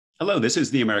Hello, this is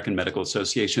the American Medical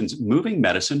Association's Moving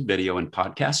Medicine video and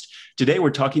podcast. Today, we're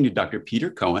talking to Dr.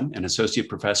 Pieter Cohen, an associate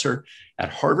professor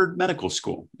at Harvard Medical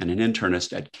School and an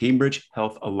internist at Cambridge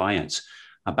Health Alliance,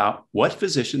 about what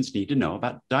physicians need to know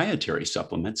about dietary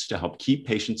supplements to help keep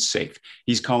patients safe.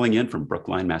 He's calling in from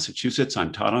Brookline, Massachusetts.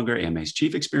 I'm Todd Unger, AMA's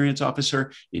Chief Experience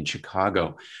Officer in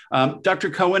Chicago. Dr.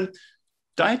 Cohen,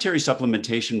 dietary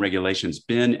supplementation regulation's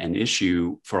been an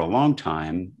issue for a long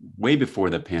time, way before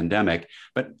the pandemic.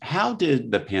 But how did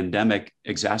the pandemic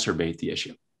exacerbate the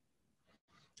issue?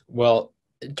 Well,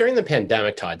 during the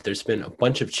pandemic, Todd, there's been a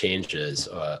bunch of changes,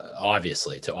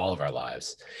 obviously, to all of our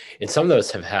lives. And some of those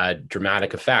have had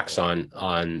dramatic effects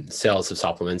on sales of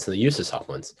supplements and the use of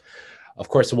supplements. Of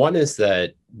course, one is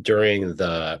that during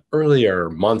the earlier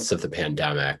months of the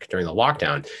pandemic, during the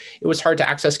lockdown, it was hard to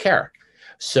access care.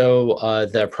 So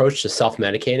the approach to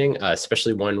self-medicating,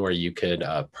 especially one where you could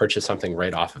purchase something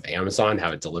right off of Amazon,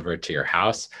 have it delivered to your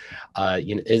house,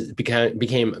 it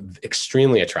became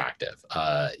extremely attractive,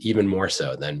 even more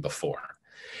so than before.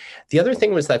 The other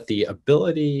thing was that the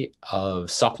ability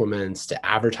of supplements to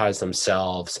advertise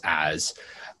themselves as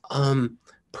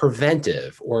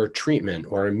preventive or treatment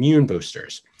or immune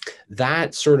boosters,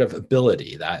 that sort of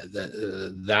ability,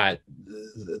 that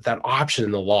option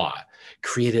in the law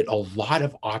created a lot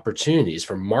of opportunities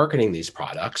for marketing these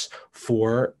products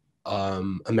for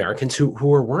Americans who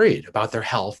were worried about their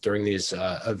health during these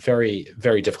very,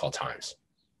 very difficult times.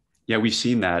 Yeah, we've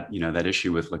seen that, that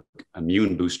issue with like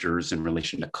immune boosters in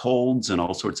relation to colds and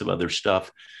all sorts of other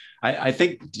stuff. I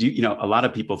think, a lot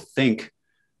of people think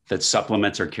that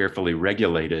supplements are carefully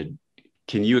regulated.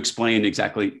 Can you explain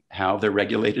exactly how they're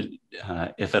regulated,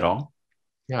 if at all?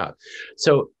 Yeah.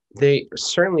 So they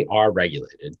certainly are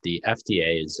regulated. The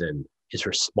FDA is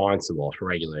responsible for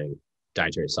regulating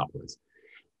dietary supplements.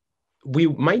 We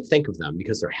might think of them,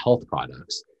 because they're health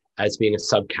products, as being a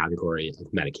subcategory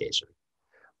of medication.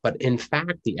 But in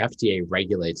fact, the FDA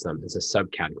regulates them as a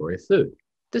subcategory of food.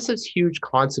 This has huge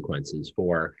consequences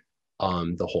for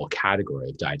the whole category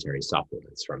of dietary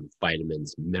supplements, from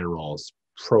vitamins, minerals,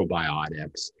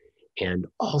 probiotics, and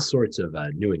all sorts of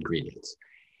new ingredients.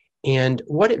 And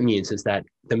what it means is that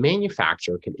the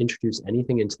manufacturer can introduce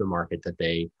anything into the market that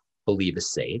they believe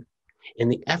is safe.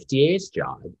 And the FDA's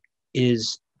job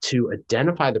is to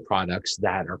identify the products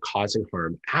that are causing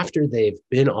harm after they've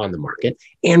been on the market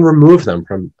and remove them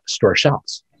from store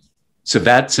shelves. So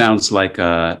that sounds like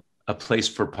a place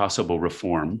for possible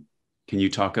reform. Can you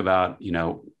talk about,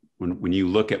 when you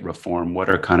look at reform,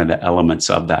 what are kind of the elements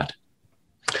of that?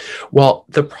 Well,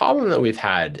 the problem that we've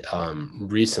had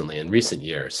recently, in recent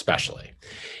years especially,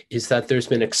 is that there's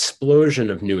been an explosion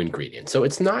of new ingredients. So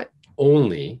it's not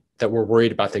only that we're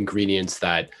worried about the ingredients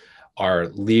that are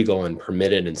legal and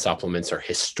permitted in supplements or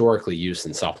historically used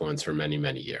in supplements for many,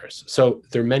 many years. So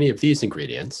there are many of these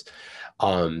ingredients.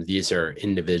 These are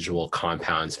individual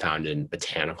compounds found in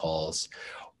botanicals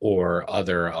or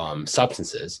other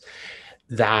substances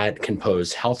that can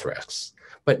pose health risks.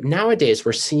 But nowadays,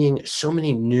 we're seeing so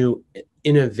many new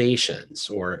innovations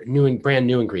or brand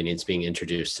new ingredients being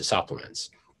introduced to supplements.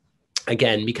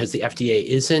 Again, because the FDA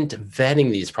isn't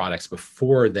vetting these products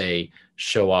before they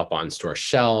show up on store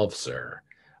shelves or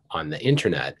on the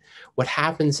internet, what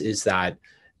happens is that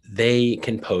they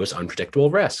can pose unpredictable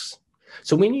risks.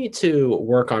 So we need to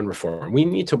work on reform. We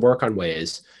need to work on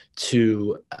ways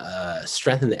to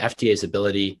strengthen the FDA's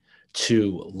ability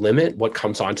to limit what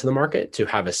comes onto the market, to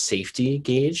have a safety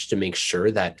gauge to make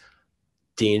sure that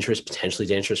potentially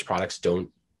dangerous products don't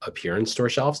appear in store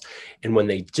shelves. And when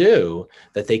they do,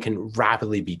 that they can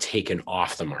rapidly be taken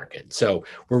off the market. So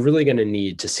we're really going to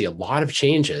need to see a lot of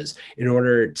changes in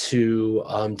order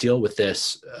to deal with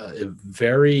this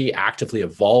very actively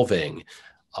evolving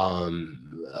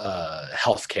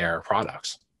healthcare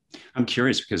products. I'm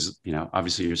curious because,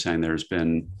 obviously you're saying there's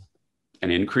been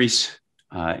an increase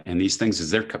in these things. Is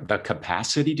there the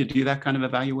capacity to do that kind of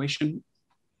evaluation?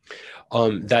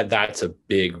 That's a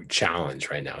big challenge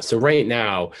right now. So right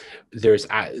now,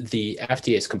 the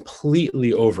FDA is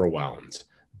completely overwhelmed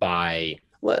by,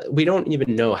 we don't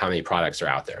even know how many products are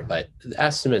out there, but the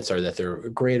estimates are that there are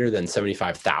greater than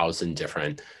 75,000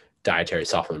 different dietary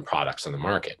supplement products on the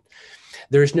market.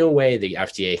 There's no way the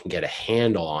FDA can get a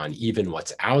handle on even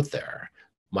what's out there,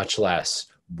 much less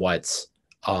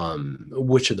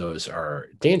which of those are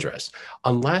dangerous,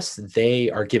 unless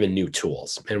they are given new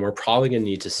tools. And we're probably going to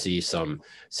need to see some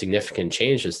significant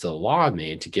changes to the law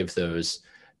made to give the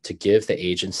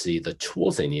agency the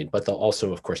tools they need, but they'll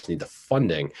also, of course, need the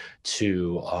funding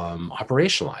to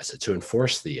operationalize it, to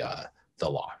enforce the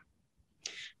law.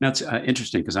 Now, it's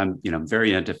interesting because I'm,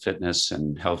 very into fitness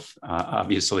and health,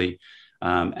 obviously.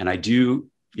 And I do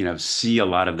see a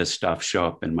lot of this stuff show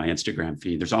up in my Instagram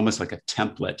feed. There's almost like a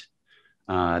template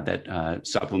that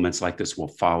supplements like this will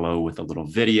follow with a little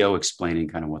video explaining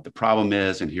kind of what the problem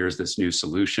is. And here's this new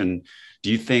solution. Do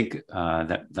you think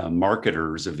that the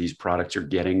marketers of these products are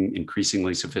getting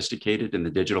increasingly sophisticated in the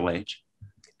digital age?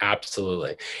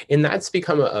 Absolutely. And that's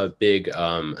become a big,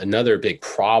 another big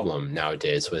problem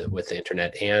nowadays with the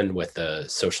internet and with the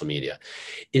social media,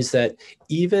 is that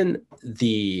even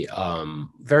the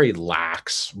very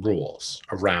lax rules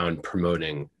around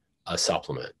promoting a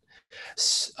supplement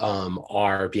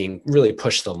are being really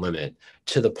pushed to the limit,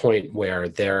 to the point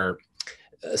where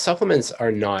supplements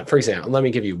are not, for example, let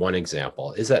me give you one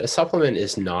example, is that a supplement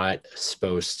is not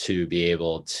supposed to be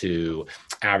able to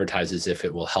advertise as if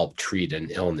it will help treat an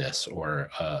illness or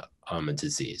a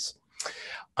disease.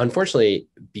 Unfortunately,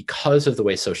 because of the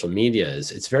way social media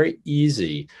is, it's very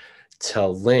easy to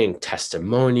link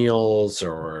testimonials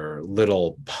or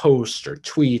little posts or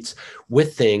tweets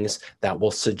with things that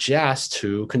will suggest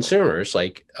to consumers,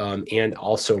 like, and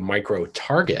also micro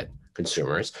target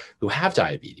consumers who have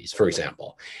diabetes, for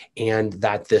example, and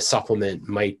that this supplement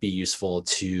might be useful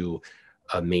to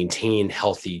maintain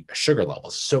healthy sugar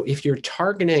levels. So if you're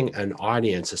targeting an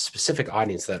audience, a specific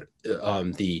audience that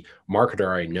the marketer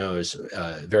already knows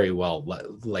very well,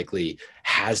 likely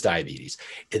has diabetes,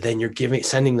 and then you're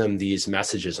sending them these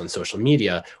messages on social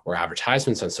media or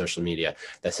advertisements on social media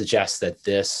that suggest that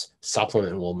this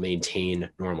supplement will maintain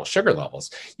normal sugar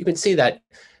levels, you can see that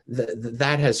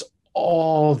that has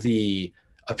all the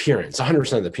appearance,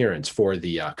 100% of the appearance for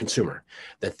the consumer,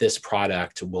 that this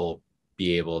product will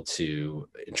be able to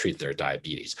treat their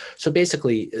diabetes. So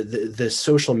basically, the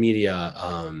social media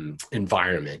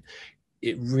environment,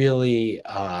 it really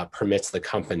permits the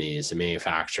companies and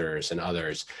manufacturers and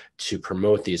others to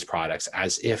promote these products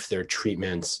as if they're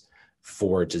treatments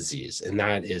for disease. And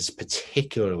that is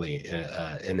particularly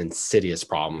an insidious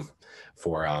problem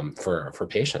for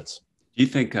patients. Do you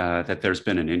think that there's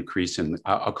been an increase in,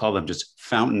 I'll call them just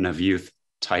fountain of youth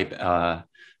type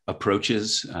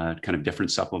approaches, kind of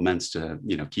different supplements to,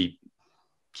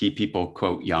 keep people,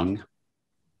 quote, young?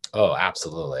 Oh,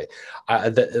 absolutely.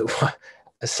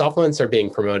 Supplements are being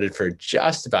promoted for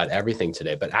just about everything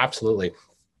today, but absolutely.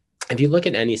 If you look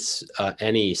at any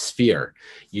sphere,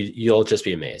 you'll just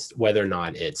be amazed whether or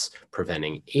not it's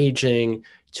preventing aging,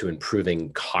 to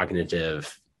improving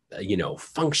cognitive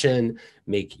function,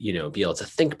 be able to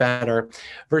think better,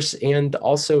 and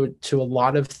also to a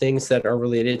lot of things that are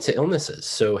related to illnesses.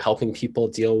 So helping people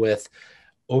deal with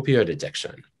opioid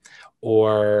addiction,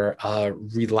 or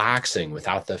relaxing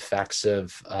without the effects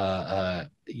of, how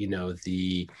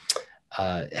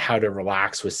to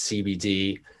relax with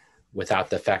CBD without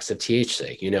the effects of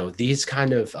THC. These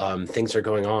kind of things are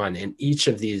going on, and each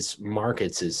of these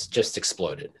markets is just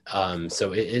exploded.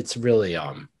 So it's really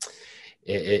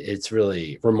it's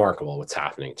really remarkable what's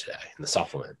happening today in the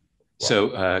supplement.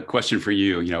 So question for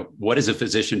you, what is a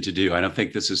physician to do? I don't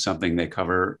think this is something they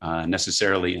cover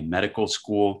necessarily in medical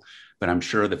school, but I'm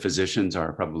sure the physicians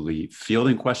are probably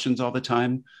fielding questions all the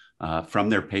time from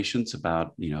their patients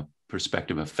about,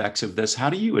 prospective effects of this. How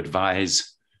do you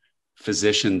advise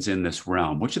physicians in this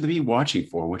realm? What should they be watching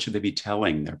for? What should they be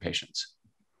telling their patients?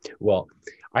 Well,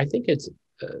 I think it's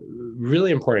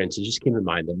really important to just keep in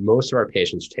mind that most of our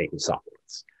patients are taking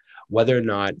supplements, whether or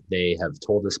not they have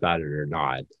told us about it or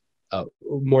not.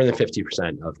 More than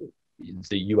 50% of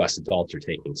the U.S. adults are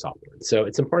taking supplements. So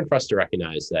it's important for us to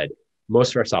recognize that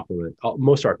most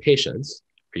of our patients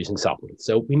are using supplements.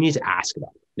 So we need to ask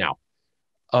about it. Now,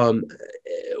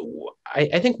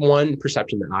 I think one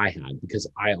perception that I had, because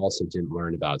I also didn't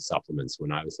learn about supplements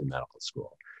when I was in medical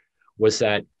school, was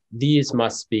that these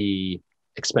must be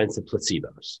expensive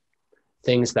placebos,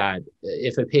 things that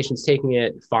if a patient's taking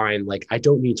it, fine, like I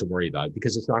don't need to worry about it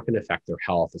because it's not going to affect their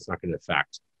health. It's not going to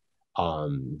affect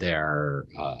their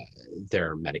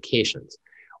medications.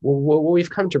 Well, what we've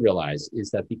come to realize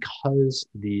is that because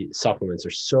the supplements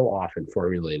are so often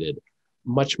formulated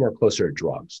much more closer to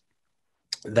drugs,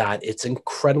 that it's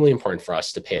incredibly important for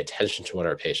us to pay attention to what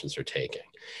our patients are taking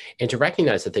and to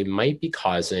recognize that they might be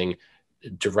causing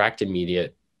direct,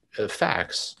 immediate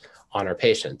effects on our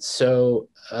patients. So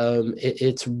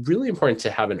it's really important to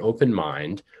have an open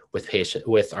mind with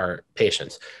our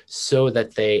patients, so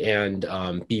that they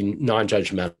be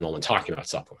non-judgmental when talking about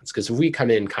supplements. Because if we come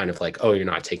in kind of like, oh, you're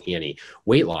not taking any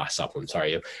weight loss supplements, are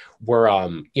you? We're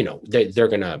they're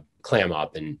gonna clam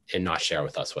up and not share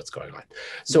with us what's going on.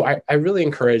 So I really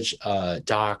encourage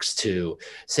docs to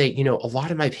say, a lot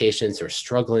of my patients are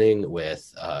struggling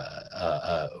with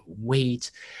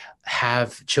weight,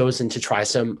 have chosen to try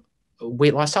some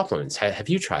weight loss supplements. Have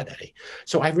you tried any?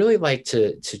 So I really like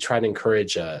to try to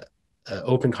encourage a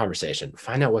open conversation,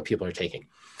 find out what people are taking.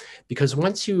 Because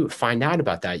once you find out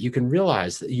about that, you can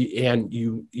realize that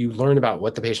you learn about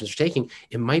what the patients are taking,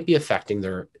 it might be affecting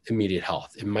their immediate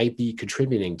health. It might be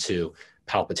contributing to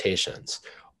palpitations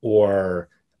or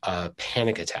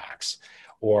panic attacks,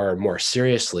 or more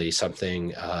seriously,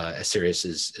 something as serious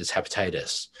as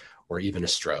hepatitis or even a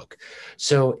stroke.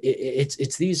 So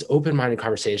it's these open-minded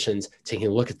conversations, taking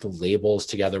a look at the labels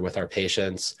together with our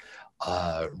patients,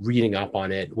 reading up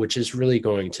on it, which is really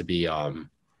going to be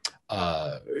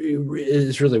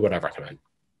is really what I recommend.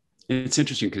 It's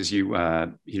interesting because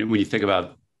when you think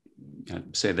about,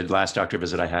 say, the last doctor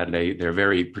visit I had, they're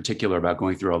very particular about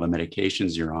going through all the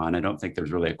medications you're on. I don't think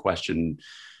there's really a question,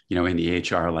 in the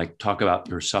HR, like, talk about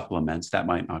your supplements. That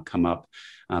might not come up,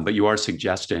 but you are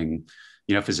suggesting,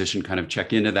 physician kind of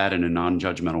check into that in a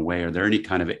non-judgmental way. Are there any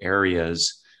kind of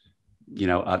areas,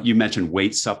 you mentioned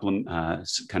weight supplement,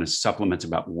 kind of supplements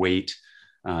about weight.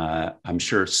 I'm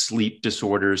sure sleep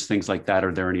disorders, things like that.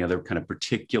 Are there any other kind of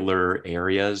particular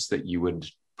areas that you would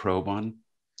probe on?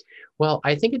 Well,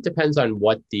 I think it depends on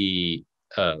what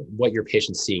your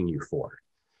patient's seeing you for.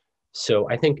 So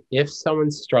I think if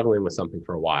someone's struggling with something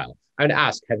for a while, I'd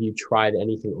ask, have you tried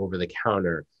anything over the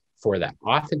counter for that?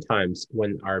 Oftentimes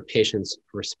when our patients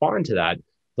respond to that,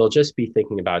 they'll just be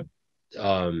thinking about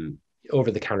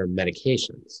over the counter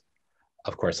medications,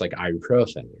 of course, like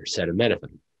ibuprofen or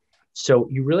acetaminophen. So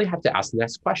you really have to ask the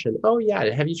next question. Oh yeah,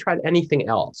 have you tried anything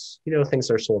else? Things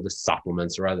that are sold as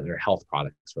supplements or other health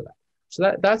products for that.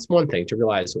 So that's one thing to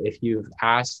realize. If you've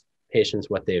asked patients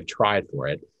what they've tried for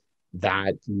it,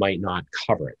 that might not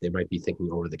cover it. They might be thinking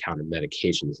over-the-counter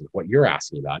medications is what you're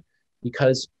asking about,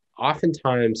 because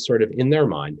oftentimes, sort of in their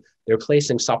mind, they're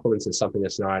placing supplements as something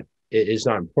is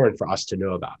not important for us to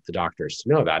know about, the doctors to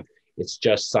know about. It's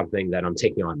just something that I'm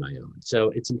taking on my own. So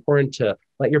it's important to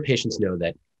let your patients know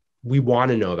that we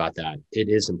want to know about that. It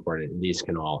is important, and these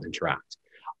can all interact.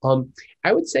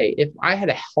 I would say if I had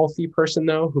a healthy person,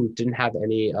 though, who didn't have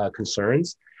any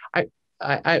concerns,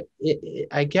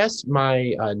 I guess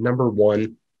my number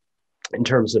one in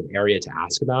terms of area to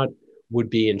ask about would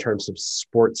be in terms of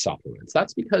sports supplements.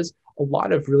 That's because a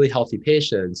lot of really healthy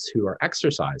patients who are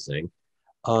exercising,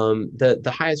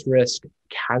 the highest risk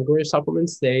category of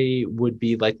supplements they would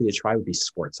be likely to try would be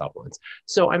sports supplements.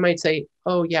 So I might say,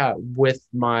 oh yeah, with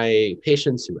my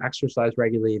patients who exercise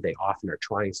regularly, they often are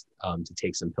trying to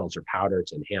take some pills or powder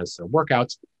to enhance their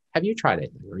workouts. Have you tried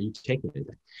anything? Are you taking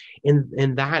anything?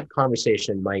 And that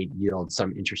conversation might yield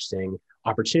some interesting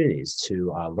opportunities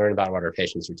to learn about what our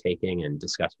patients are taking and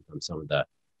discuss with them some of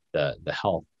the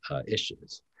health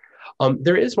issues.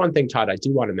 There is one thing, Todd, I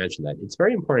do want to mention that it's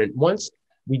very important once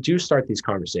we do start these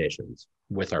conversations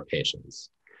with our patients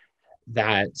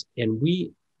and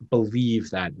we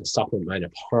believe that the supplement might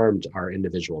have harmed our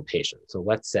individual patient. So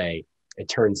let's say it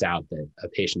turns out that a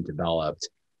patient developed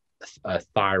a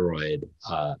thyroid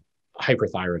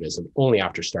hyperthyroidism only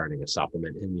after starting a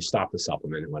supplement, and you stop the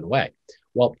supplement and it went away.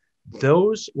 Well,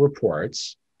 those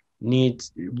reports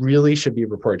really should be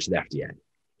reported to the FDA.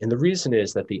 And the reason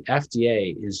is that the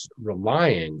FDA is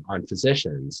relying on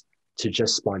physicians to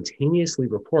just spontaneously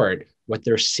report what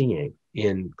they're seeing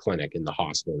in clinic, in the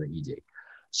hospital, in ED.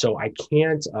 So I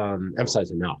can't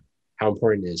emphasize enough how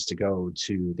important it is to go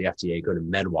to the FDA, go to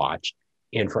MedWatch,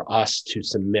 and for us to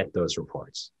submit those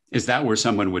reports. Is that where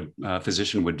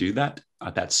physician would do that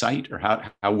at that site, or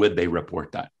how would they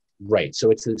report that? Right. So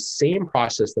it's the same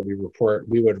process that we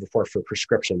would report for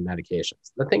prescription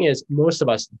medications. The thing is, most of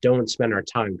us don't spend our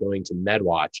time going to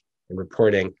MedWatch and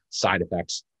reporting side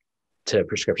effects to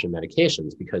prescription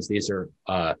medications, because these are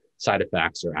side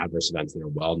effects or adverse events that are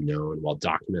well known, well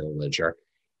documented in the literature.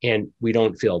 And we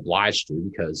don't feel obliged to,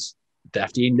 because the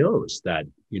FDA knows that,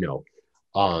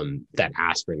 that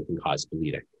aspirin can cause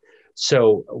bleeding.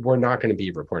 So we're not going to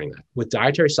be reporting that. With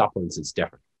dietary supplements, it's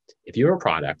different. If you have a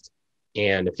product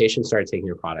and a patient started taking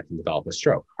your product and developed a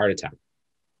stroke, heart attack,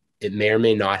 it may or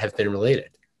may not have been related.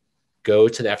 Go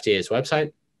to the FDA's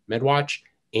website, MedWatch,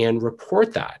 and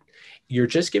report that. You're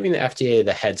just giving the FDA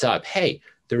the heads up. Hey,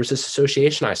 there was this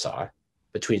association I saw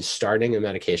between starting a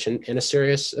medication and a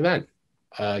serious event,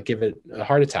 give it a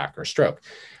heart attack or stroke.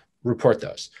 Report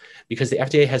those, because the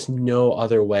FDA has no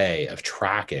other way of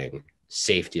tracking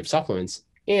safety of supplements.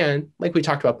 And like we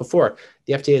talked about before,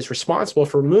 the FDA is responsible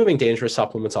for removing dangerous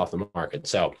supplements off the market.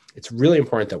 So it's really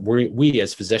important that we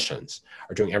as physicians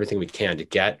are doing everything we can to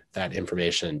get that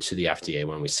information to the FDA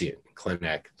when we see it in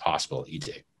clinic, hospital,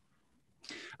 ED.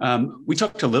 We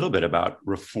talked a little bit about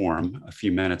reform a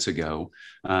few minutes ago.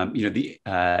 The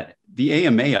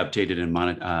AMA updated and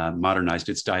modernized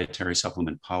its dietary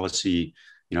supplement policy,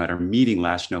 at our meeting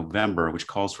last November, which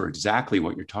calls for exactly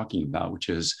what you're talking about, which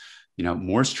is,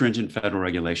 more stringent federal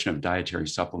regulation of dietary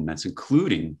supplements,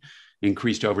 including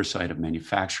increased oversight of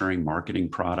manufacturing, marketing,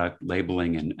 product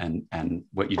labeling, and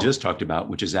what you just talked about,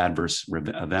 which is adverse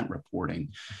event reporting.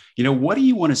 What do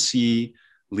you want to see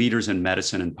leaders in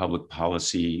medicine and public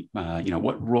policy,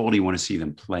 what role do you want to see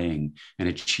them playing in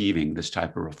achieving this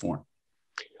type of reform?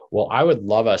 Well, I would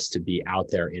love us to be out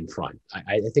there in front.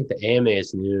 I think the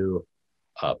AMA's new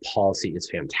policy is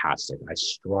fantastic. I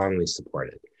strongly support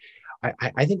it.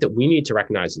 I think that we need to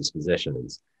recognize as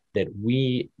physicians that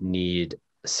we need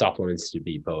supplements to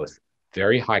be both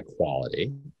very high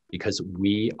quality, because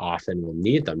we often will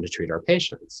need them to treat our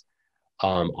patients.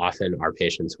 Often our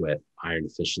patients with iron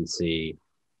deficiency,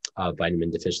 vitamin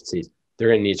deficiencies, they're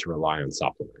going to need to rely on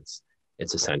supplements.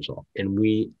 It's essential. And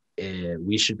we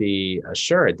should be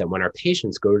assured that when our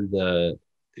patients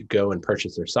go and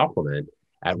purchase their supplement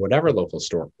at whatever local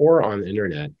store or on the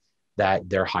internet, that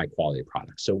they're high quality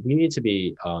products. So we need to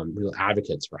be real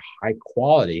advocates for high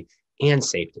quality and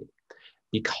safety.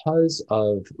 Because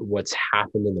of what's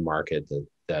happened in the market,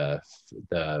 the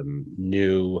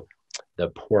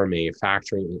poor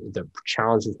manufacturing, the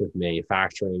challenges with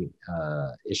manufacturing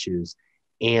issues,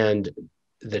 and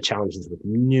the challenges with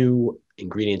new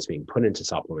ingredients being put into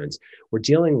supplements, we're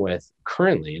dealing with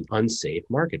currently an unsafe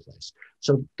marketplace.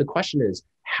 So the question is,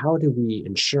 how do we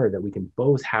ensure that we can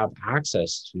both have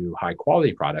access to high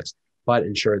quality products, but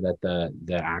ensure that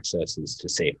the access is to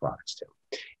safe products too?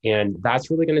 And that's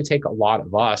really going to take a lot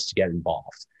of us to get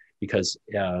involved, because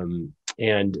and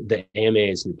the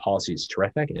AMA's new policy is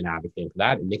terrific in advocating for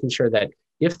that and making sure that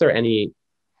if there are any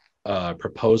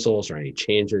proposals or any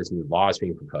changes, new laws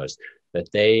being proposed,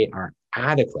 that they are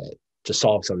adequate to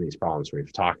solve some of these problems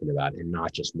we've talking about and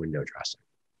not just window dressing.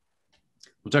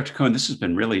 Well, Dr. Cohen, this has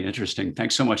been really interesting.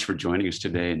 Thanks so much for joining us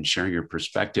today and sharing your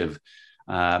perspective.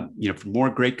 For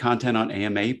more great content on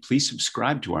AMA, please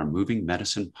subscribe to our Moving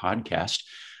Medicine podcast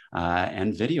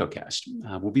and videocast.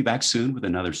 We'll be back soon with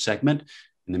another segment.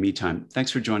 In the meantime, thanks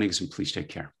for joining us and please take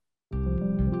care.